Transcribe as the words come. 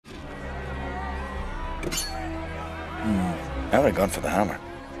I would have gone for the hammer.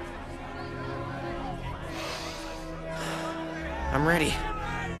 I'm ready.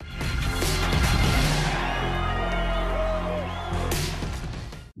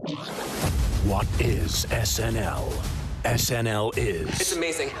 What is SNL? SNL is... It's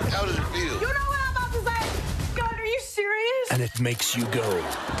amazing. How does it feel? You know what I'm about to say? God, are you serious? And it makes you go...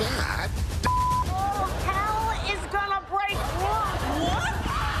 God. Oh, hell is gonna break loose. What?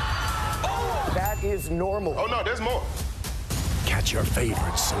 Oh! That is normal. Oh, no, there's more. Catch your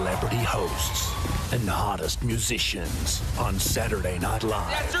favorite celebrity hosts and the hottest musicians on Saturday Night Live.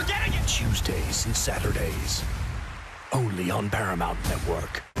 Yes, you're getting it! Tuesdays and Saturdays. Only on Paramount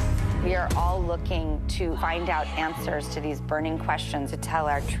Network. We are all looking to find out answers to these burning questions, to tell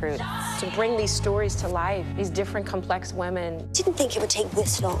our truth. To bring these stories to life, these different complex women. Didn't think it would take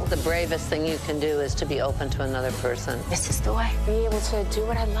this long. The bravest thing you can do is to be open to another person. This is the way. Be able to do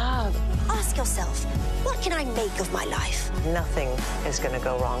what I love. Ask yourself, what can I make of my life? Nothing is going to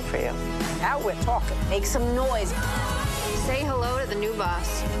go wrong for you. Now we're talking. Make some noise. Say hello to the new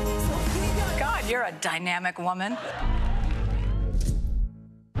boss. God, you're a dynamic woman.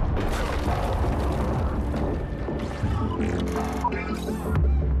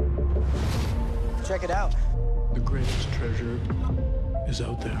 Check it out. The greatest treasure is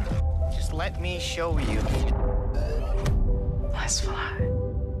out there. Just let me show you. Let's fly.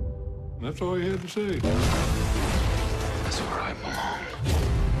 That's all you had to say. That's where I belong.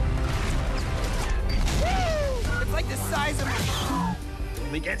 It's like the size of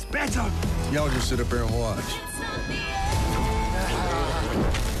my... It gets better. Y'all just sit up there and watch.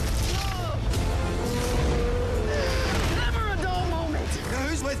 Never a dull moment. Now,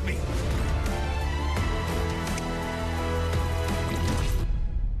 who's with me?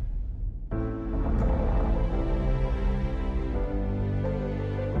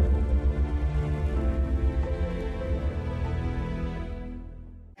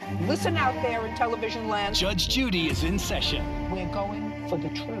 Listen out there in television land. Judge Judy is in session. We're going for the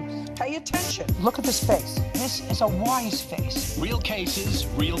truth. Pay attention. Look at this face. This is a wise face. Real cases,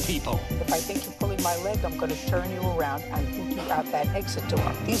 real people. If I think you're pulling my leg, I'm going to turn you around and boot you out that exit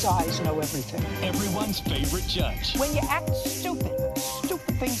door. These eyes know everything. Everyone's favorite judge. When you act stupid,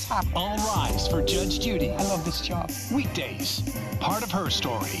 stupid things happen. All rise for Judge Judy. I love this job. Weekdays. Part of her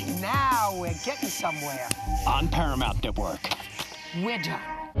story. Now we're getting somewhere. On Paramount Network. We're done.